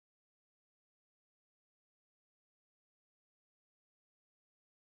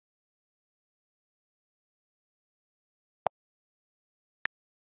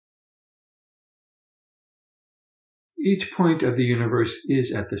Each point of the universe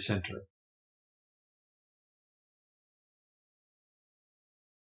is at the center.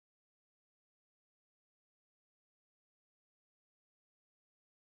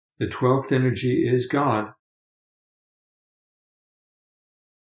 The 12th energy is God.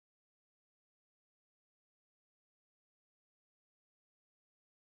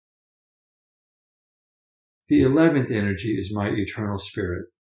 The 11th energy is my eternal spirit.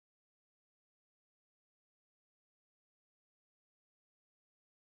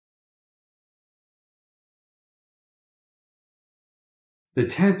 The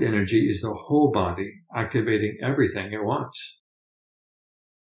 10th energy is the whole body, activating everything at once.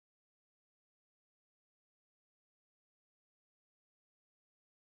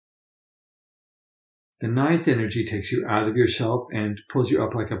 The 9th energy takes you out of yourself and pulls you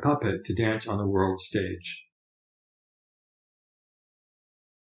up like a puppet to dance on the world stage.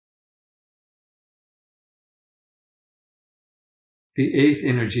 The 8th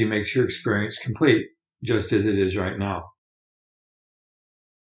energy makes your experience complete, just as it is right now.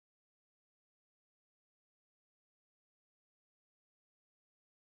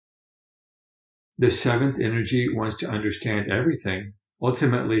 The 7th energy wants to understand everything,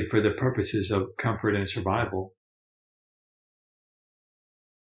 ultimately for the purposes of comfort and survival.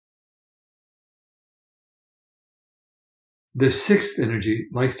 The 6th energy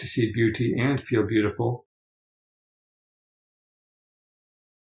likes to see beauty and feel beautiful.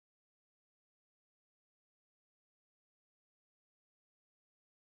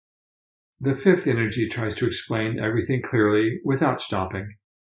 The 5th energy tries to explain everything clearly without stopping.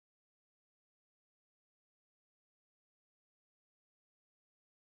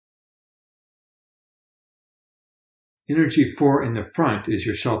 Energy 4 in the front is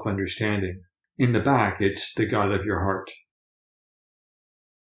your self-understanding. In the back, it's the God of your heart.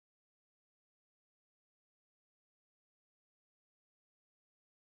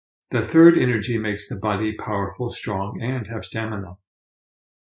 The 3rd energy makes the body powerful, strong, and have stamina.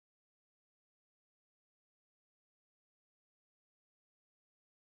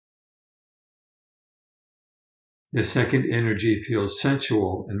 The 2nd energy feels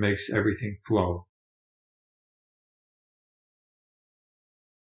sensual and makes everything flow.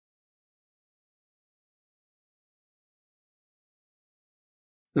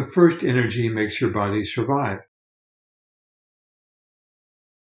 The 1st energy makes your body survive.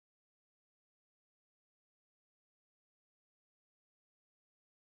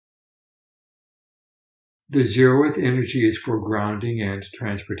 The 0th energy is for grounding and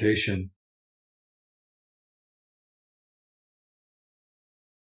transportation.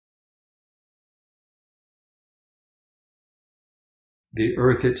 The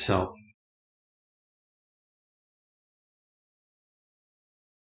earth itself.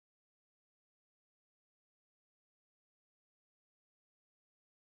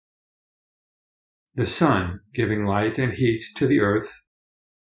 The sun, giving light and heat to the earth.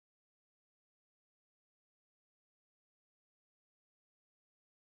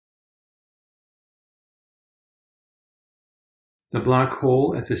 The black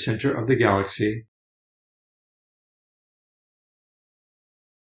hole at the center of the galaxy.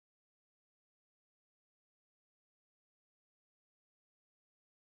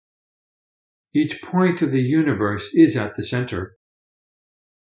 Each point of the universe is at the center.